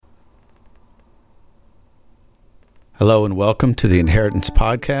Hello and welcome to the Inheritance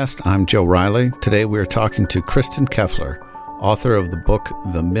Podcast. I'm Joe Riley. Today we are talking to Kristin Keffeler, author of the book,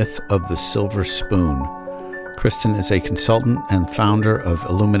 The Myth of the Silver Spoon. Kristin is a consultant and founder of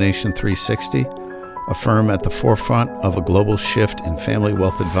Illumination 360, a firm at the forefront of a global shift in family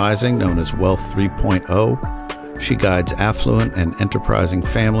wealth advising known as Wealth 3.0. She guides affluent and enterprising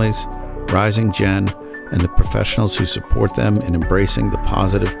families, rising gen, and the professionals who support them in embracing the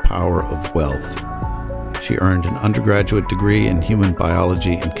positive power of wealth. She earned an undergraduate degree in human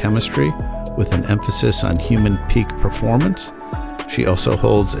biology and chemistry with an emphasis on human peak performance. She also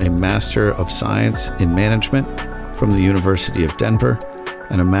holds a Master of Science in Management from the University of Denver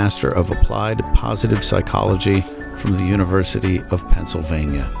and a Master of Applied Positive Psychology from the University of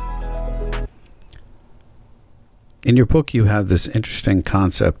Pennsylvania. In your book, you have this interesting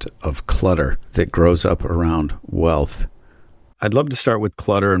concept of clutter that grows up around wealth. I'd love to start with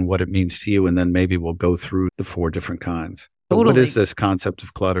clutter and what it means to you, and then maybe we'll go through the four different kinds. Totally. What is this concept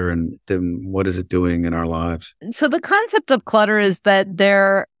of clutter, and then what is it doing in our lives? So the concept of clutter is that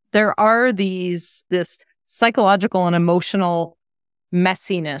there are this psychological and emotional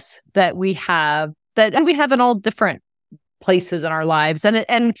messiness that we have in all different places in our lives.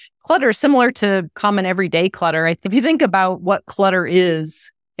 And clutter, similar to common everyday clutter, if you think about what clutter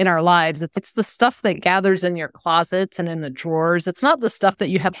is in our lives, it's the stuff that gathers in your closets and in the drawers. It's not the stuff that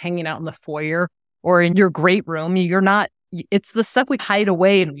you have hanging out in the foyer or in your great room. It's the stuff we hide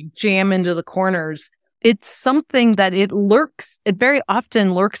away and we jam into the corners. It's something that it very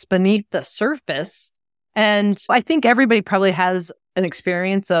often lurks beneath the surface. And I think everybody probably has an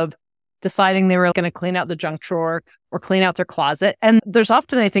experience of deciding they were going to clean out the junk drawer or clean out their closet. And there's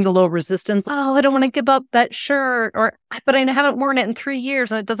often, I think, a little resistance. Oh, I don't want to give up that shirt, but I haven't worn it in 3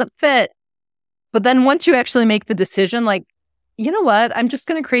 years and it doesn't fit. But then once you actually make the decision, like, you know what, I'm just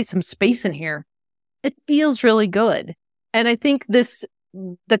going to create some space in here. It feels really good. And I think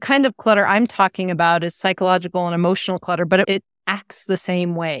the kind of clutter I'm talking about is psychological and emotional clutter, but it acts the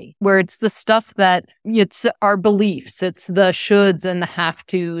same way, where it's the stuff that it's our beliefs, it's the shoulds and the have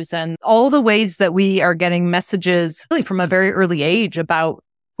tos, and all the ways that we are getting messages really from a very early age about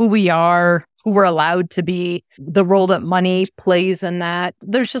who we are, who we're allowed to be, the role that money plays in that.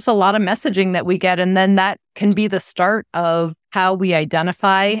 There's just a lot of messaging that we get, and then that can be the start of how we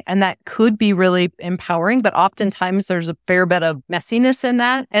identify, and that could be really empowering, but oftentimes there's a fair bit of messiness in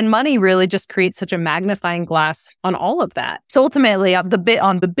that, and money really just creates such a magnifying glass on all of that. So ultimately,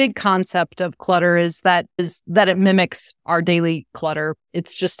 the big concept of clutter is that it mimics our daily clutter.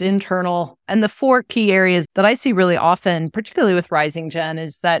 It's just internal. And the four key areas that I see really often, particularly with rising gen,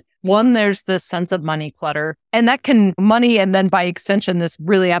 is that one, there's this sense of money clutter, and that can money, and then by extension, this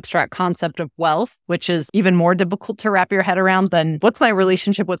really abstract concept of wealth, which is even more difficult to wrap your head around than what's my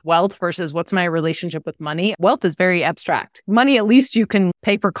relationship with wealth versus what's my relationship with money. Wealth is very abstract. Money, at least you can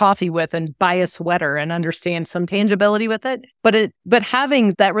pay for coffee with and buy a sweater and understand some tangibility with it. But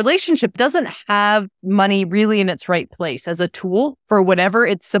having that relationship doesn't have money really in its right place as a tool for whatever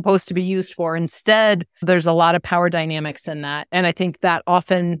it's supposed to be used for. Instead, there's a lot of power dynamics in that. And I think that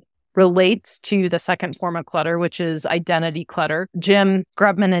often relates to the second form of clutter, which is identity clutter. Jim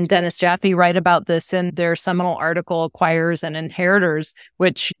Grubman and Dennis Jaffe write about this in their seminal article, Acquirers and Inheritors,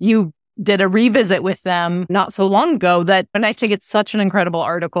 which you did a revisit with them not so long ago, and I think it's such an incredible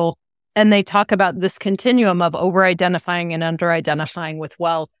article. And they talk about this continuum of over-identifying and under-identifying with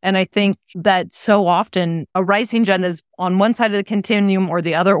wealth. And I think that so often a rising gen is on one side of the continuum or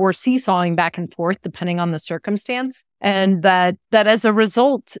the other, or seesawing back and forth depending on the circumstance. And that as a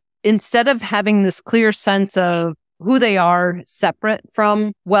result, instead of having this clear sense of who they are separate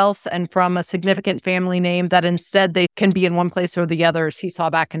from wealth and from a significant family name, that instead they can be in one place or the other, seesaw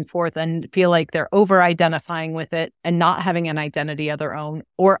back and forth, and feel like they're over-identifying with it and not having an identity of their own,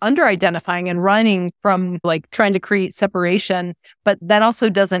 or under-identifying and running from like trying to create separation, but that also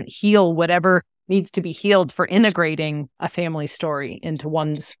doesn't heal whatever needs to be healed for integrating a family story into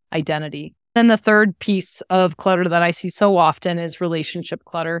one's identity. Then the third piece of clutter that I see so often is relationship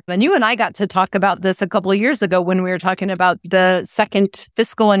clutter. And you and I got to talk about this a couple of years ago when we were talking about the second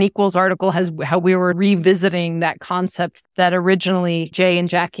Fiscal and Equals article, how we were revisiting that concept that originally Jay and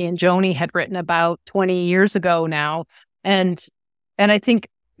Jackie and Joni had written about 20 years ago now. And I think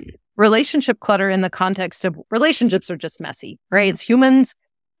relationship clutter in the context of relationships are just messy, right? It's humans.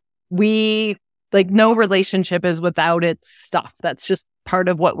 No relationship is without its stuff. That's just part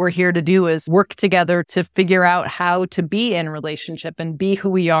of what we're here to do, is work together to figure out how to be in relationship and be who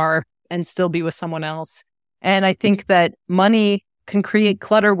we are and still be with someone else. And I think that money can create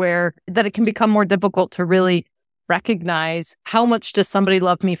clutter that it can become more difficult to really recognize how much does somebody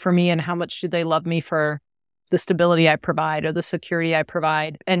love me for me and how much do they love me for the stability I provide or the security I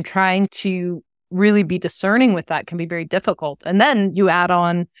provide. And trying to really be discerning with that can be very difficult. And then you add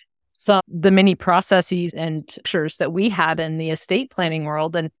on the many processes and structures that we have in the estate planning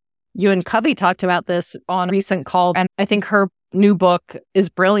world. And you and Covey talked about this on a recent call. And I think her new book is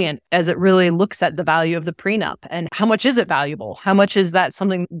brilliant as it really looks at the value of the prenup and how much is it valuable? How much is that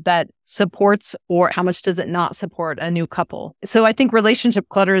something that supports or how much does it not support a new couple? So I think relationship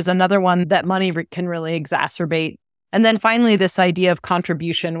clutter is another one that money can really exacerbate. And then finally, this idea of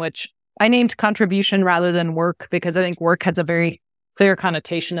contribution, which I named contribution rather than work because I think work has a very clear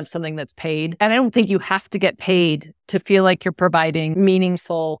connotation of something that's paid. And I don't think you have to get paid to feel like you're providing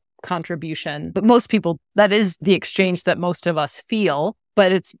meaningful contribution. But most people, that is the exchange that most of us feel,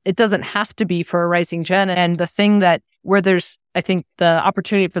 but it doesn't have to be for a rising gen. And the thing that where there's, I think the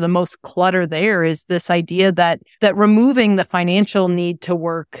opportunity for the most clutter there is this idea that removing the financial need to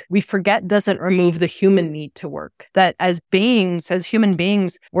work, we forget doesn't remove the human need to work. That as beings, as human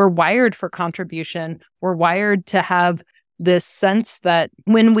beings, we're wired for contribution. We're wired to have this sense that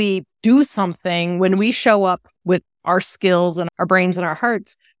when we do something, when we show up with our skills and our brains and our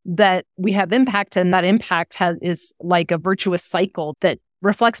hearts, that we have impact, and that impact is like a virtuous cycle that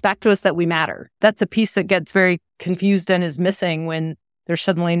reflects back to us that we matter. That's a piece that gets very confused and is missing when there's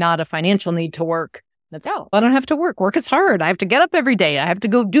suddenly not a financial need to work. That's I don't have to work. Work is hard. I have to get up every day. I have to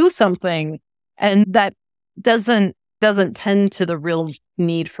go do something. And that doesn't tend to the real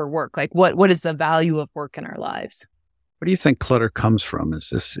need for work. Like what is the value of work in our lives? What do you think clutter comes from?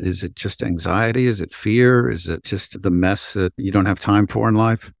 Is it just anxiety? Is it fear? Is it just the mess that you don't have time for in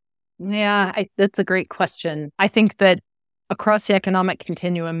life? Yeah, that's a great question. I think that across the economic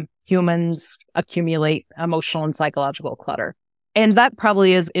continuum, humans accumulate emotional and psychological clutter. And that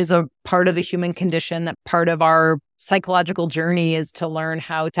probably is a part of the human condition. That part of our psychological journey is to learn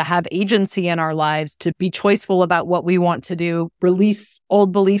how to have agency in our lives, to be choiceful about what we want to do, release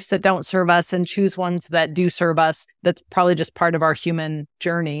old beliefs that don't serve us and choose ones that do serve us. That's probably just part of our human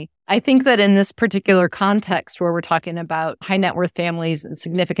journey. I think that in this particular context where we're talking about high net worth families and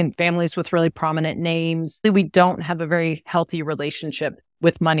significant families with really prominent names, we don't have a very healthy relationship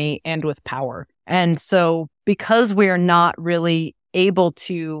with money and with power. And so because we're not really able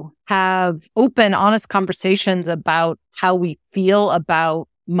to have open, honest conversations about how we feel about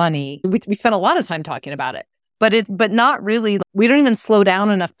money, we spend a lot of time talking about it, but not really, we don't even slow down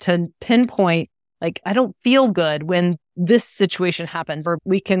enough to pinpoint, like, I don't feel good when this situation happens. Or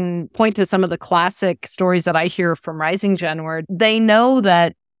we can point to some of the classic stories that I hear from Rising Gen where they know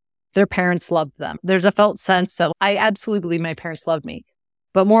that their parents loved them. There's a felt sense that I absolutely believe my parents loved me.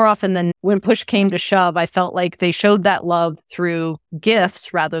 But more often than when push came to shove, I felt like they showed that love through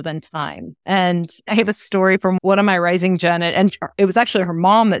gifts rather than time. And I have a story from one of my Rising Gen, and it was actually her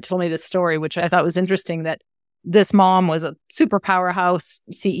mom that told me this story, which I thought was interesting, that this mom was a super powerhouse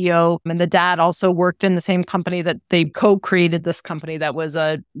CEO, and the dad also worked in the same company that they co-created this company that was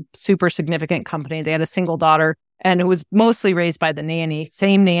a super significant company. They had a single daughter, and it was mostly raised by the nanny,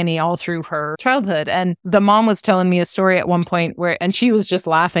 same nanny all through her childhood. And the mom was telling me a story at one point and she was just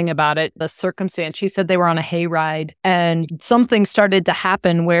laughing about it, the circumstance. She said they were on a hayride and something started to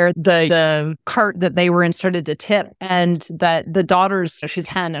happen where the cart that they were in started to tip, and that the she's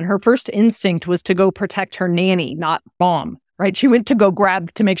 10, and her first instinct was to go protect her nanny, not mom, right? She went to go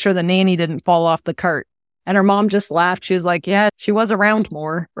grab to make sure the nanny didn't fall off the cart. And her mom just laughed. She was like, yeah, she was around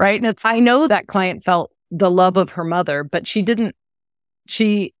more, right? And I know that client felt the love of her mother, but she didn't,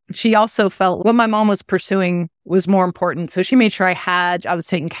 she also felt what my mom was pursuing was more important. So she made sure I was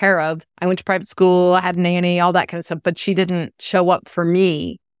taken care of. I went to private school, I had a nanny, all that kind of stuff, but she didn't show up for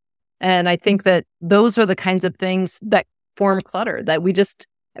me. And I think that those are the kinds of things that form clutter that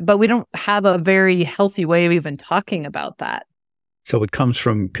but we don't have a very healthy way of even talking about that. So it comes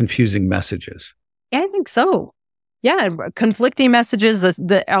from confusing messages. Yeah, I think so. Yeah, conflicting messages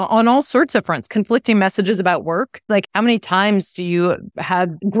on all sorts of fronts. Conflicting messages about work. Like, how many times do you have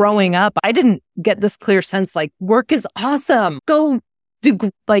growing up? I didn't get this clear sense, like, work is awesome. Go do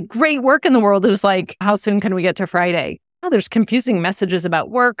like great work in the world. It was like, how soon can we get to Friday? Oh, there's confusing messages about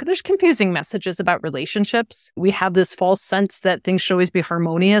work. There's confusing messages about relationships. We have this false sense that things should always be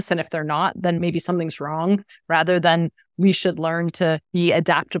harmonious. And if they're not, then maybe something's wrong, rather than we should learn to be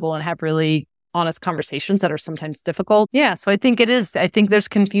adaptable and have really honest conversations that are sometimes difficult. Yeah, so I think there's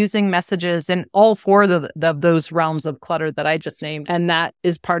confusing messages in all four of those realms of clutter that I just named. And that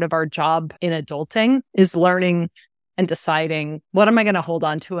is part of our job in adulting, is learning and deciding, what am I going to hold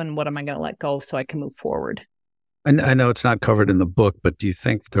on to and what am I going to let go so I can move forward? And I know it's not covered in the book, but do you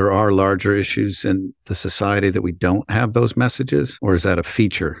think there are larger issues in the society that we don't have those messages? Or is that a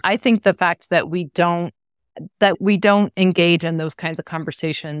feature? I think the fact that we don't that we don't engage in those kinds of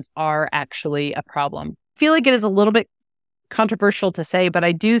conversations are actually a problem. I feel like it is a little bit controversial to say, but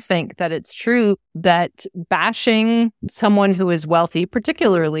I do think that it's true that bashing someone who is wealthy,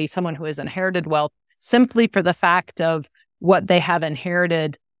 particularly someone who has inherited wealth, simply for the fact of what they have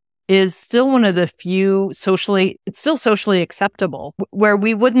inherited is still one of the few it's still socially acceptable, where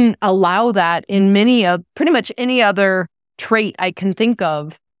we wouldn't allow that in pretty much any other trait I can think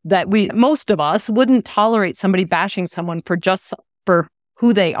of, that most of us wouldn't tolerate somebody bashing someone for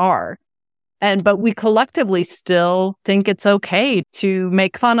who they are. But we collectively still think it's okay to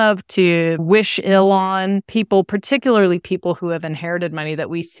make fun of, to wish ill on people, particularly people who have inherited money that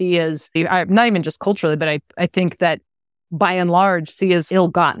we see as, not even just culturally, but I think that by and large see as not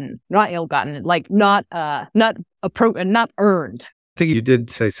earned. I think you did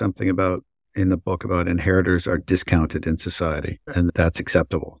say something in the book about inheritors are discounted in society, and that's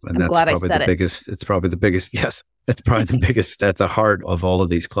acceptable. And I'm glad I said it. It's probably the biggest, yes, it's probably the biggest at the heart of all of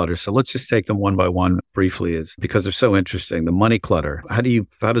these clutters. So let's just take them one by one briefly, is because they're so interesting. The money clutter. How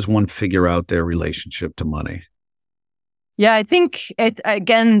does one figure out their relationship to money? Yeah, I think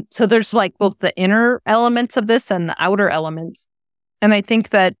so there's like both the inner elements of this and the outer elements. And I think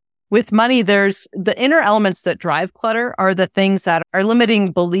that with money, there's the inner elements that drive clutter are the things that are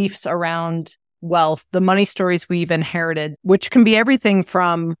limiting beliefs around wealth, the money stories we've inherited, which can be everything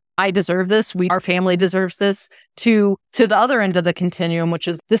from I deserve this, our family deserves this, to the other end of the continuum, which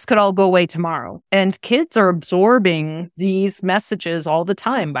is this could all go away tomorrow. And kids are absorbing these messages all the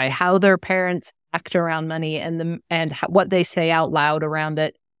time by how their parents act around money and what they say out loud around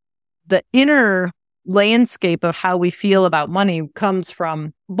it. The inner landscape of how we feel about money comes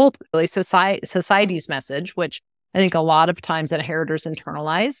from both really society's message, which I think a lot of times inheritors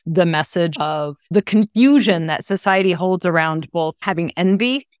internalize, the message of the confusion that society holds around both having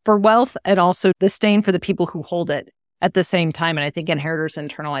envy for wealth and also disdain for the people who hold it at the same time. And I think inheritors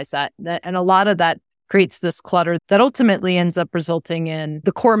internalize that. And a lot of that creates this clutter that ultimately ends up resulting in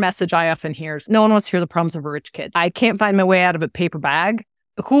the core message I often hear is, no one wants to hear the problems of a rich kid. I can't find my way out of a paper bag.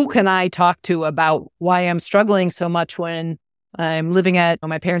 Who can I talk to about why I'm struggling so much when I'm living at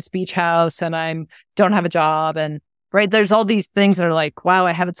my parents' beach house and I don't have a job? And right, there's all these things that are like, wow,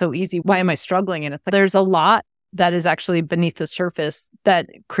 I have it so easy. Why am I struggling? And it's like, there's a lot that is actually beneath the surface that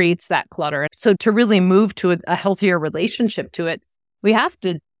creates that clutter. So to really move to a healthier relationship to it, we have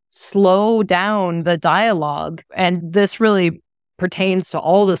to slow down the dialogue. And this really pertains to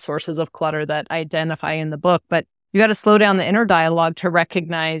all the sources of clutter that I identify in the book. But you got to slow down the inner dialogue to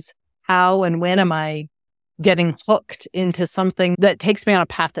recognize how and when am I getting hooked into something that takes me on a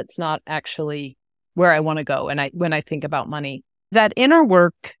path that's not actually where I want to go. And when I think about money, that inner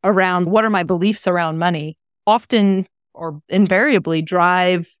work around what are my beliefs around money often or invariably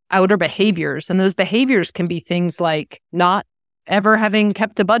drive outer behaviors. And those behaviors can be things like not ever having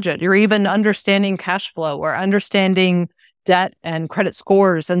kept a budget, or even understanding cash flow, or understanding debt and credit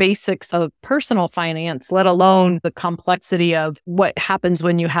scores and basics of personal finance, let alone the complexity of what happens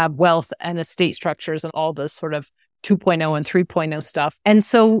when you have wealth and estate structures and all this sort of 2.0 and 3.0 stuff. And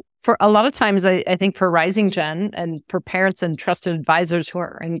so for a lot of times, I think for Rising Gen and for parents and trusted advisors who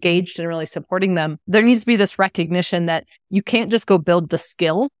are engaged in really supporting them, there needs to be this recognition that you can't just go build the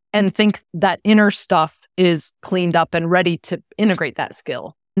skill and think that inner stuff is cleaned up and ready to integrate that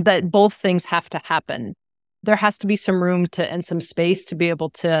skill, that both things have to happen. There has to be some room and some space to be able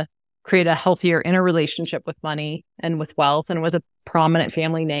to create a healthier inner relationship with money and with wealth and with a prominent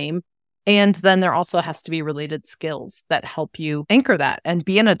family name. And then there also has to be related skills that help you anchor that and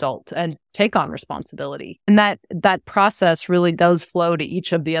be an adult and take on responsibility. And that process really does flow to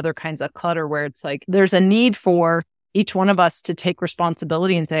each of the other kinds of clutter, where it's like there's a need for each one of us to take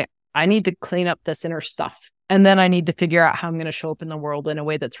responsibility and say, I need to clean up this inner stuff. And then I need to figure out how I'm going to show up in the world in a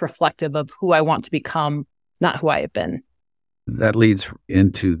way that's reflective of who I want to become, not who I have been. That leads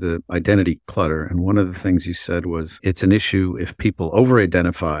into the identity clutter. And one of the things you said was it's an issue if people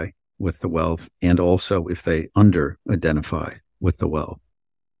over-identify with the wealth and also if they under-identify with the wealth.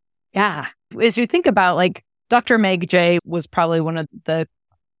 Yeah. As you think about, like, Dr. Meg Jay was probably one of the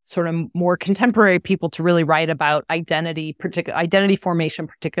sort of more contemporary people to really write about identity formation,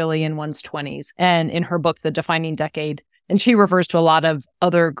 particularly in one's 20s. And in her book, The Defining Decade, and she refers to a lot of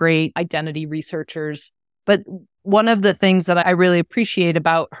other great identity researchers. But one of the things that I really appreciate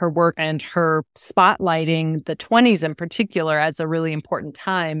about her work and her spotlighting the 20s in particular as a really important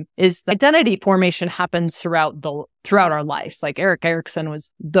time is the identity formation happens throughout our lives. Like Erik Erikson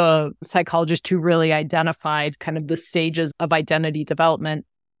was the psychologist who really identified kind of the stages of identity development.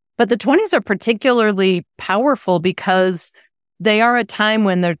 But the 20s are particularly powerful because they are a time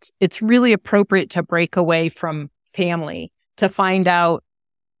when it's really appropriate to break away from family, to find out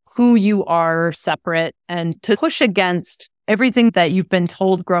who you are separate and to push against everything that you've been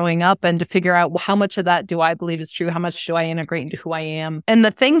told growing up and to figure out, well, how much of that do I believe is true? How much do I integrate into who I am? And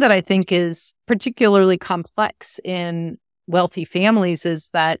the thing that I think is particularly complex in wealthy families is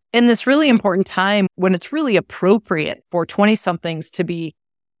that in this really important time when it's really appropriate for 20-somethings to be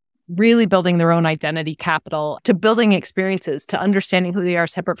really building their own identity capital, to building experiences, to understanding who they are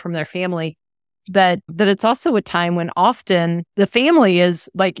separate from their family, that it's also a time when often the family is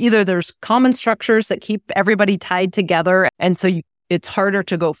like either there's common structures that keep everybody tied together, and so it's harder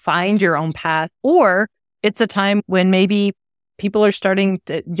to go find your own path, or it's a time when maybe people are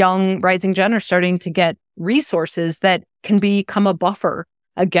young rising gen are starting to get resources that can become a buffer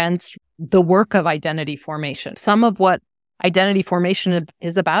against the work of identity formation. Some of what identity formation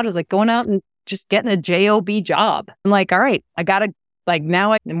is about is like going out and just getting a job job. I'm like, all right,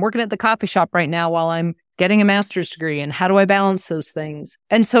 now I'm working at the coffee shop right now while I'm getting a master's degree. And how do I balance those things?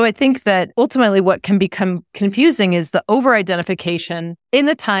 And so I think that ultimately what can become confusing is the over-identification in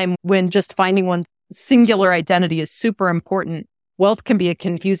a time when just finding one singular identity is super important. Wealth can be a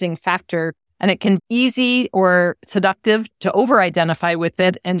confusing factor, and it can be easy or seductive to over-identify with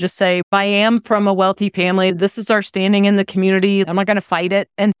it and just say, I am from a wealthy family. This is our standing in the community. I'm not going to fight it.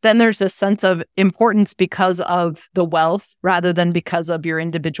 And then there's a sense of importance because of the wealth rather than because of your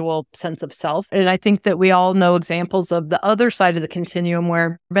individual sense of self. And I think that we all know examples of the other side of the continuum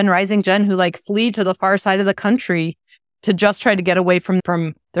where been rising gen who flee to the far side of the country to just try to get away from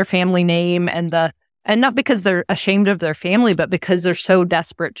their family name and not because they're ashamed of their family, but because they're so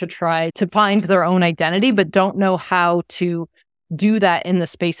desperate to try to find their own identity, but don't know how to do that in the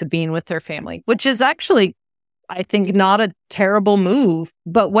space of being with their family, which is actually, I think, not a terrible move.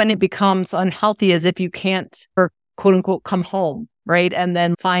 But when it becomes unhealthy, as if you can't, or quote unquote, come home, right? And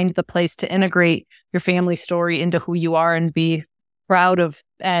then find the place to integrate your family story into who you are and be proud of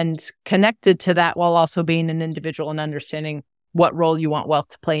and connected to that while also being an individual and understanding what role you want wealth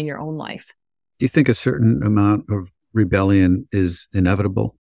to play in your own life. Do you think a certain amount of rebellion is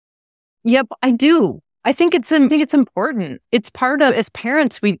inevitable? Yep, I do. I think it's important. It's part of, as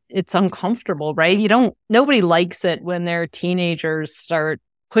parents, it's uncomfortable, right? Nobody likes it when their teenagers start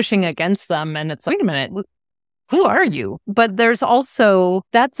pushing against them and it's like, wait a minute, who are you? But there's also,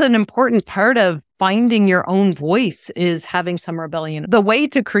 that's an important part of finding your own voice is having some rebellion. The way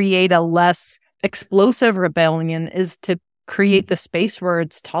to create a less explosive rebellion is to create the space where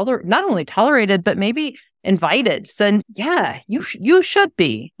it's not only tolerated, but maybe invited. So yeah, you should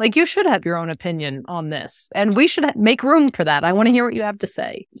be you should have your own opinion on this, and we should make room for that. I want to hear what you have to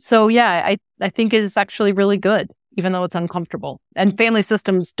say. So yeah, I think it is actually really good, even though it's uncomfortable. And family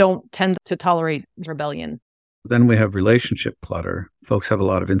systems don't tend to tolerate rebellion. Then we have relationship clutter. Folks have a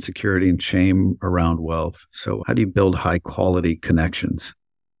lot of insecurity and shame around wealth. So how do you build high quality connections?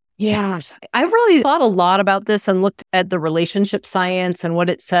 Yeah, I've really thought a lot about this and looked at the relationship science and what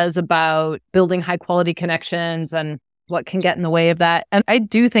it says about building high quality connections and what can get in the way of that. And I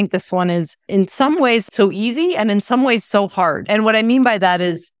do think this one is in some ways so easy and in some ways so hard. And what I mean by that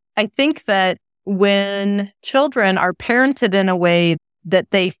is I think that when children are parented in a way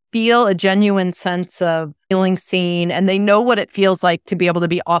that they feel a genuine sense of feeling seen and they know what it feels like to be able to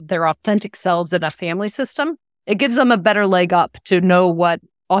be their authentic selves in a family system, it gives them a better leg up to know what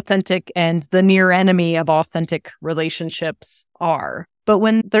authentic and the near enemy of authentic relationships are. But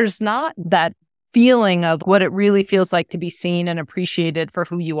when there's not that feeling of what it really feels like to be seen and appreciated for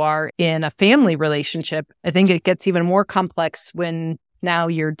who you are in a family relationship, I think it gets even more complex when now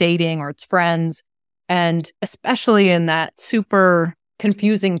you're dating or it's friends. And especially in that super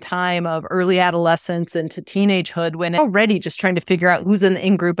confusing time of early adolescence into teenagehood, when it's already just trying to figure out who's in the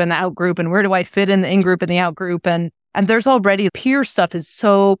in-group and the out-group and where do I fit in the in-group and the out-group. And there's already peer stuff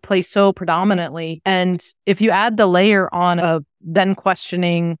plays so predominantly. And if you add the layer on of then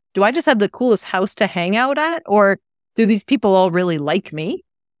questioning, do I just have the coolest house to hang out at? Or do these people all really like me?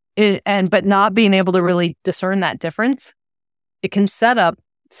 But not being able to really discern that difference, it can set up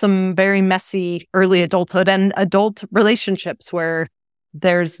some very messy early adulthood and adult relationships where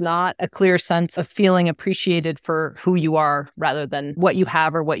there's not a clear sense of feeling appreciated for who you are rather than what you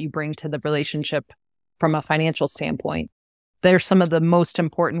have or what you bring to the relationship from a financial standpoint. There's some of the most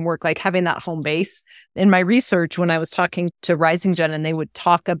important work, like having that home base. In my research, when I was talking to Rising Gen, and they would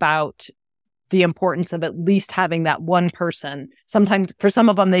talk about the importance of at least having that one person. Sometimes for some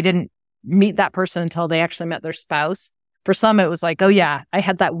of them, they didn't meet that person until they actually met their spouse. For some, it was like, oh yeah, I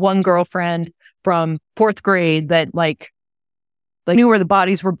had that one girlfriend from fourth grade that Like, knew where the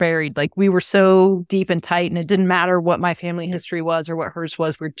bodies were buried. Like, we were so deep and tight, and it didn't matter what my family history was or what hers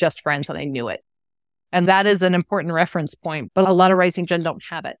was. We're just friends, and I knew it. And that is an important reference point. But a lot of rising gen don't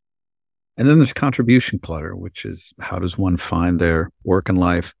have it. And then there's contribution clutter, which is how does one find their work in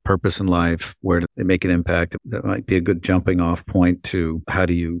life, purpose in life? Where do they make an impact? That might be a good jumping off point to how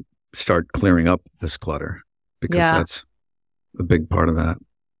do you start clearing up this clutter? Because that's a big part of that.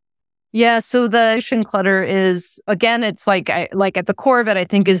 Yeah. So the contribution clutter is, again, it's like at the core of it, I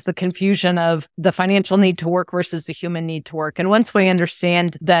think, is the confusion of the financial need to work versus the human need to work. And once we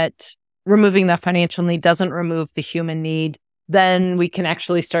understand that removing that financial need doesn't remove the human need, then we can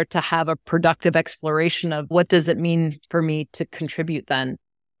actually start to have a productive exploration of what does it mean for me to contribute then?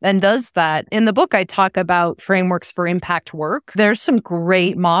 And does that. In the book, I talk about frameworks for impact work. There's some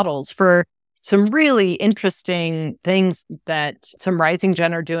great models for some really interesting things that some rising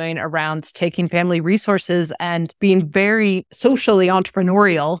gen are doing around taking family resources and being very socially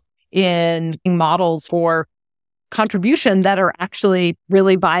entrepreneurial in models for contribution that are actually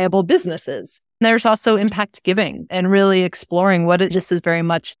really viable businesses. There's also impact giving and really exploring this is very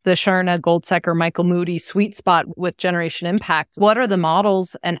much the Sharna Goldsecker, Michael Moody sweet spot with Generation Impact. What are the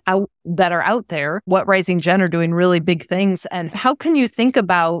models that are out there? What rising gen are doing really big things? And how can you think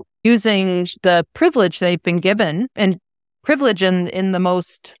about using the privilege they've been given, and privilege in the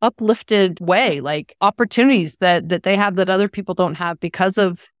most uplifted way, like opportunities that they have that other people don't have because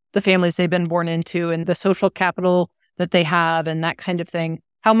of the families they've been born into and the social capital that they have and that kind of thing.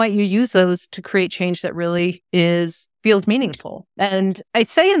 How might you use those to create change that really feels meaningful? And I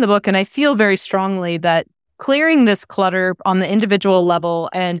say in the book, and I feel very strongly that clearing this clutter on the individual level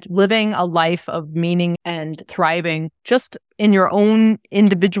and living a life of meaning and thriving just in your own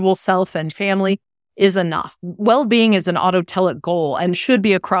individual self and family is enough. Well-being is an autotelic goal and should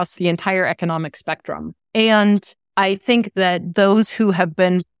be across the entire economic spectrum. And I think that those who have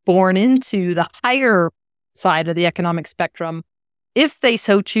been born into the higher side of the economic spectrum, if they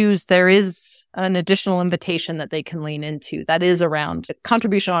so choose, there is an additional invitation that they can lean into that is around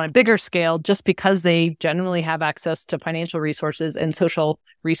contribution on a bigger scale, just because they generally have access to financial resources and social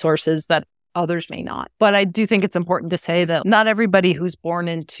resources that others may not. But I do think it's important to say that not everybody who's born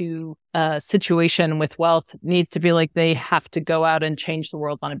into a situation with wealth needs to feel like they have to go out and change the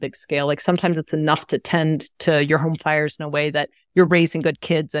world on a big scale. Like, sometimes it's enough to tend to your home fires in a way that you're raising good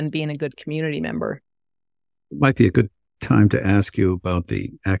kids and being a good community member. It might be a good time to ask you about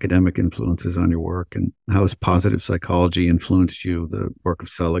the academic influences on your work and how has positive psychology influenced you, the work of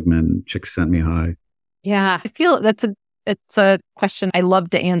Seligman, Csikszentmihalyi? Yeah, I feel it's a question I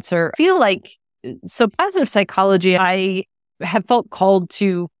love to answer. I feel like, so positive psychology, I have felt called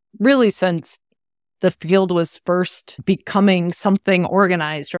to really since the field was first becoming something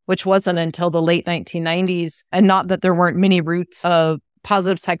organized, which wasn't until the late 1990s. And not that there weren't many roots of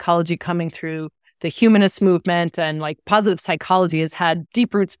positive psychology coming through the humanist movement, and like positive psychology has had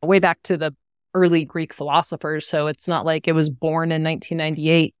deep roots way back to the early Greek philosophers. So it's not like it was born in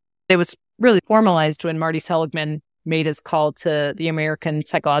 1998. It was really formalized when Marty Seligman made his call to the American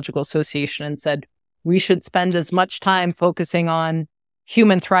Psychological Association and said, we should spend as much time focusing on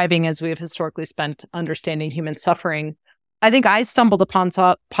human thriving as we have historically spent understanding human suffering. I think I stumbled upon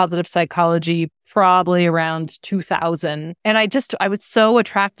positive psychology probably around 2000. And I was so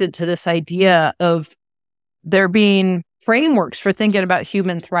attracted to this idea of there being frameworks for thinking about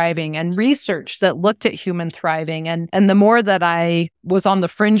human thriving and research that looked at human thriving. And the more that I was on the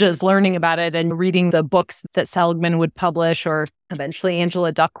fringes learning about it and reading the books that Seligman would publish, or eventually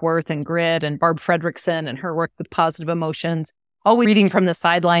Angela Duckworth and Grit and Barb Fredrickson and her work with positive emotions, always reading from the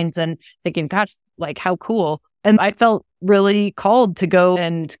sidelines and thinking, gosh, like how cool. And I felt really called to go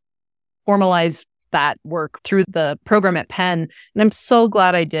and formalize that work through the program at Penn. And I'm so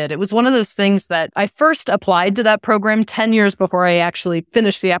glad I did. It was one of those things that I first applied to that program 10 years before I actually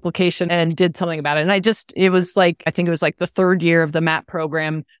finished the application and did something about it. And I think it was like the third year of the MAP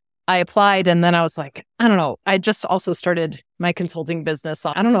program. I applied, and then I was like, I don't know. I just also started my consulting business.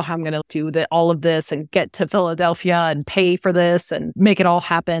 I don't know how I'm going to do all of this and get to Philadelphia and pay for this and make it all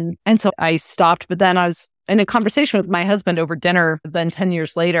happen. And so I stopped. But then I was in a conversation with my husband over dinner then 10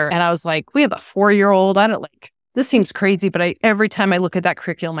 years later. And I was like, we have a 4-year-old. This seems crazy, but every time I look at that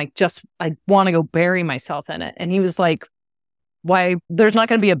curriculum, I want to go bury myself in it. And he was like, why? There's not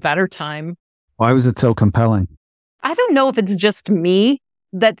going to be a better time. Why was it so compelling? I don't know if it's just me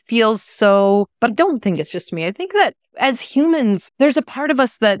that feels so, but I don't think it's just me. I think that as humans, there's a part of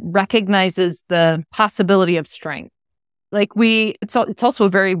us that recognizes the possibility of strength. Like it's also a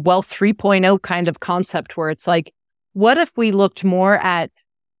very Wealth 3.0 kind of concept where it's like, what if we looked more at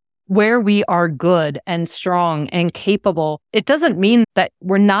where we are good and strong and capable, it doesn't mean that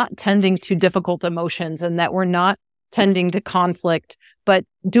we're not tending to difficult emotions and that we're not tending to conflict, but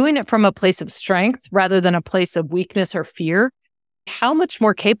doing it from a place of strength rather than a place of weakness or fear. How much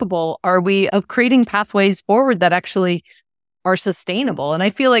more capable are we of creating pathways forward that actually are sustainable? And I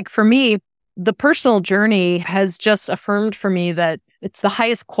feel like for me, the personal journey has just affirmed for me that it's the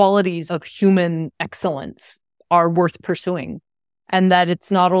highest qualities of human excellence are worth pursuing. And that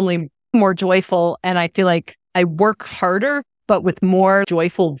it's not only more joyful, and I feel like I work harder, but with more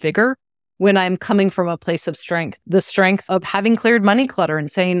joyful vigor when I'm coming from a place of strength, the strength of having cleared money clutter and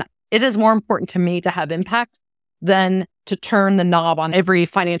saying it is more important to me to have impact than to turn the knob on every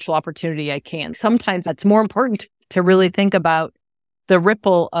financial opportunity I can. Sometimes it's more important to really think about the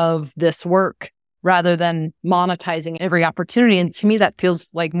ripple of this work rather than monetizing every opportunity. And to me, that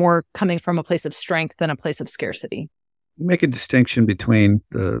feels like more coming from a place of strength than a place of scarcity. Make a distinction between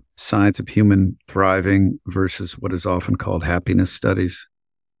the science of human thriving versus what is often called happiness studies.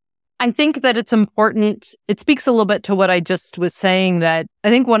 I think that it's important. It speaks a little bit to what I just was saying, that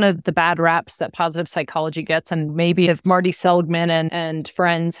I think one of the bad raps that positive psychology gets, and maybe if Marty Seligman and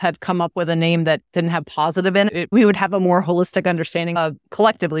friends had come up with a name that didn't have positive in it, we would have a more holistic understanding of,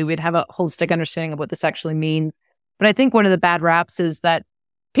 collectively, we'd have a holistic understanding of what this actually means. But I think one of the bad raps is that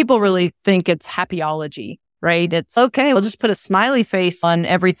people really think it's happyology, right? It's okay, we'll just put a smiley face on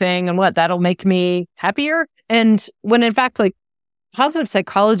everything and that'll make me happier. And when in fact, like, positive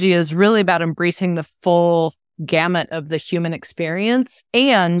psychology is really about embracing the full gamut of the human experience.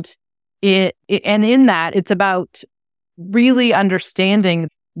 And in that, it's about really understanding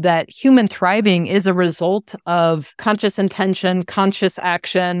that human thriving is a result of conscious intention, conscious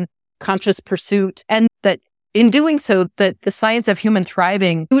action, conscious pursuit. And that in doing so, that the science of human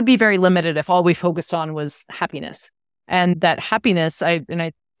thriving would be very limited if all we focused on was happiness. And that happiness, I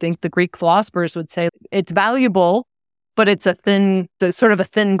think the Greek philosophers would say it's valuable, but it's sort of a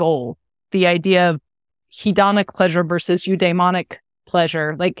thin goal. The idea of hedonic pleasure versus eudaimonic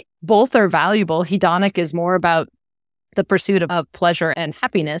pleasure, like both are valuable. Hedonic is more about the pursuit of pleasure and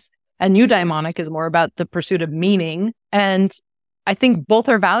happiness, and eudaimonic is more about the pursuit of meaning. And I think both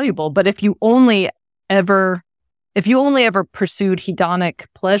are valuable, but if you only ever pursued hedonic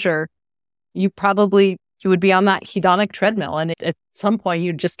pleasure, you would be on that hedonic treadmill. And at some point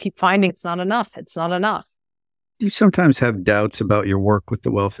you'd just keep finding it's not enough. It's not enough. Do you sometimes have doubts about your work with the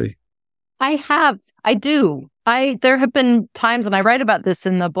wealthy? I do. There have been times, and I write about this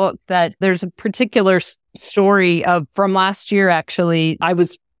in the book, that there's a particular story from last year, actually.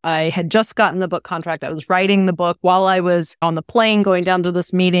 I had just gotten the book contract. I was writing the book while I was on the plane going down to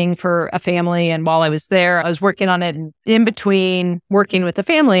this meeting for a family. And while I was there, I was working on it. And in between working with the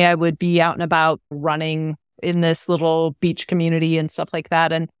family, I would be out and about running in this little beach community and stuff like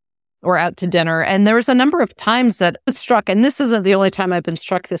that, or out to dinner. And there was a number of times that I was struck, and this isn't the only time I've been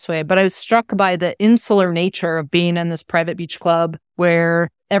struck this way, but I was struck by the insular nature of being in this private beach club where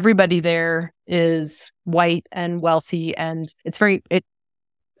everybody there is white and wealthy. And it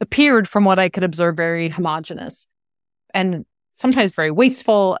appeared, from what I could observe, very homogenous and sometimes very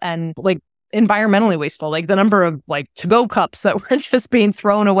wasteful and like environmentally wasteful, like the number of like to-go cups that were just being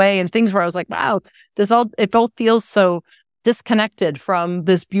thrown away and things where I was like, wow, it all feels so disconnected from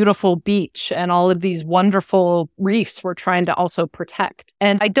this beautiful beach and all of these wonderful reefs we're trying to also protect.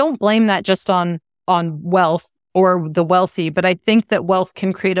 And I don't blame that just on wealth or the wealthy, but I think that wealth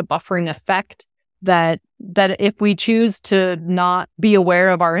can create a buffering effect that if we choose to not be aware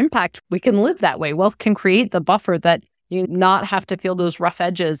of our impact, we can live that way. Wealth can create the buffer that you not have to feel those rough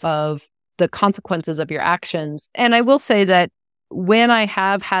edges of the consequences of your actions. And I will say that when I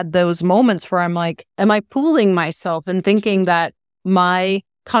have had those moments where I'm like, am I fooling myself and thinking that my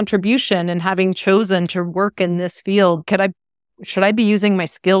contribution and having chosen to work in this field, should I be using my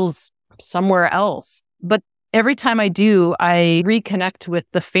skills somewhere else? But every time I do, I reconnect with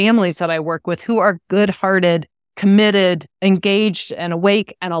the families that I work with who are good-hearted, committed, engaged, and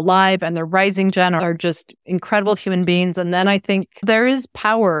awake and alive, and the rising gen are just incredible human beings. And then I think there is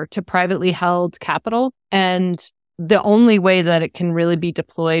power to privately held capital, and the only way that it can really be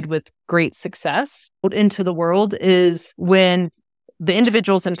deployed with great success into the world is when the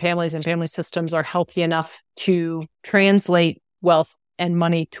individuals and family systems are healthy enough to translate wealth and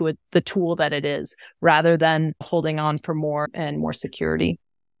money to the tool that it is, rather than holding on for more and more security.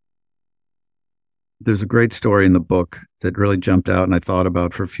 There's a great story in the book that really jumped out and I thought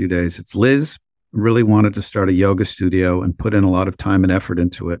about for a few days. It's Liz really wanted to start a yoga studio and put in a lot of time and effort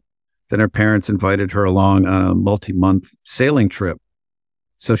into it. Then her parents invited her along on a multi-month sailing trip.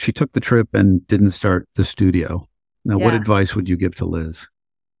 So she took the trip and didn't start the studio. Now, What advice would you give to Liz?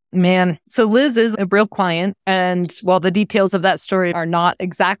 Man, so Liz is a real client, and while the details of that story are not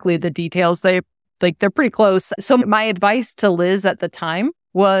exactly the details, they're pretty close. So my advice to Liz at the time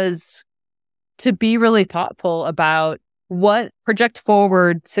was to be really thoughtful about what project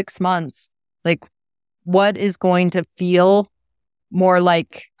forward 6 months, like what is going to feel more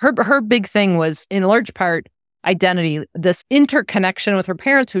like her big thing was in large part identity, this interconnection with her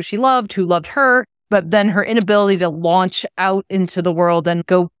parents who loved her, but then her inability to launch out into the world and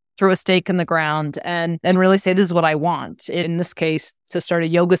go through a stake in the ground and really say, this is what I want. In this case, to start a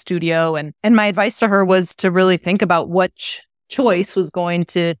yoga studio. And my advice to her was to really think about which choice was going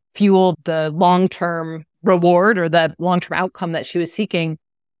to fuel the long-term reward or the long-term outcome that she was seeking.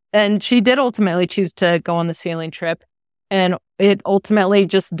 And she did ultimately choose to go on the sailing trip. And it ultimately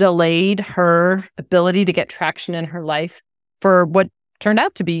just delayed her ability to get traction in her life for what turned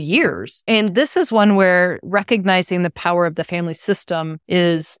out to be years. And this is one where recognizing the power of the family system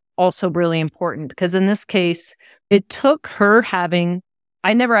is also really important, because in this case, it took her having,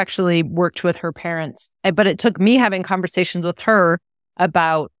 I never actually worked with her parents, but it took me having conversations with her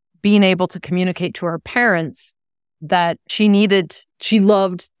about being able to communicate to her parents that she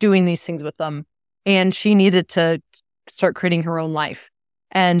loved doing these things with them, and she needed to start creating her own life,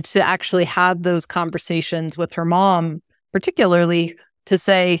 and to actually have those conversations with her mom, particularly to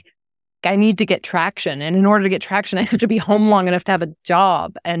say, I need to get traction. And in order to get traction, I have to be home long enough to have a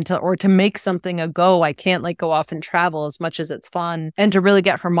job or to make something a go. I can't go off and travel as much as it's fun, and to really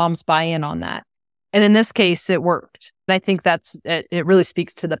get her mom's buy-in on that. And in this case, it worked. And I think it really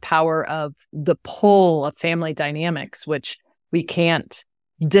speaks to the power of the pull of family dynamics, which we can't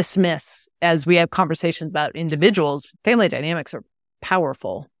dismiss as we have conversations about individuals. Family dynamics are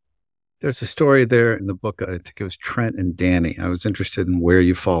powerful. There's a story there in the book, I think it was Trent and Danny. I was interested in where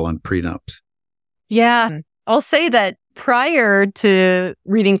you fall on prenups. Yeah, I'll say that prior to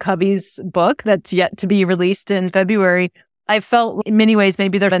reading Cubby's book that's yet to be released in February, I felt in many ways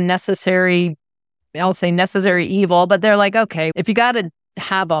maybe they're a necessary evil, but they're like, okay, if you got to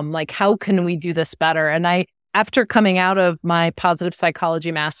have them, how can we do this better? And after coming out of my positive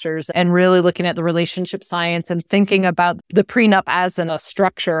psychology master's and really looking at the relationship science and thinking about the prenup as a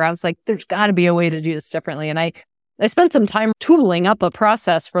structure, I was like, there's got to be a way to do this differently. And I spent some time tooling up a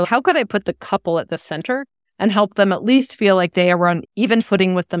process for how could I put the couple at the center and help them at least feel like they are on even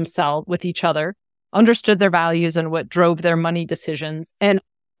footing with themselves, with each other, understood their values and what drove their money decisions, and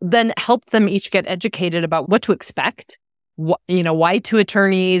then help them each get educated about what to expect. Why two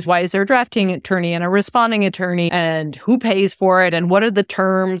attorneys? Why is there a drafting attorney and a responding attorney? And who pays for it? And what are the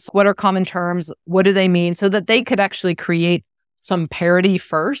terms? What are common terms? What do they mean? So that they could actually create some parity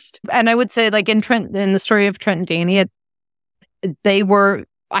first. And I would say, in the story of Trent and Danny,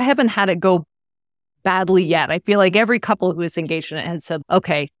 I haven't had it go badly yet. I feel like every couple who is engaged in it has said,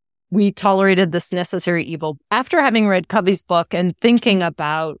 okay, we tolerated this necessary evil. After having read Cubby's book and thinking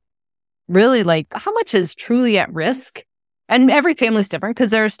about really how much is truly at risk. And every family is different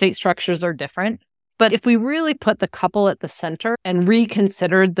because their estate structures are different. But if we really put the couple at the center and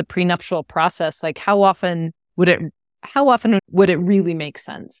reconsidered the prenuptial process, how often would it really make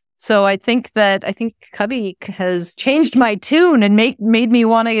sense? So I think Cubby has changed my tune and made me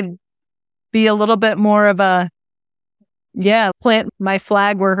want to be a little bit more of plant my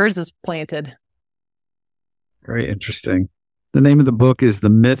flag where hers is planted. Very interesting. The name of the book is The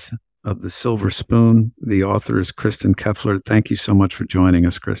Myth of the Silver Spoon. The author is Kristin Keffeler. Thank you so much for joining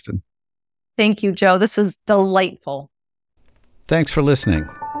us, Kristin. Thank you, Joe. This was delightful. Thanks for listening.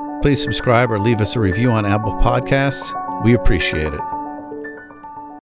 Please subscribe or leave us a review on Apple Podcasts. We appreciate it.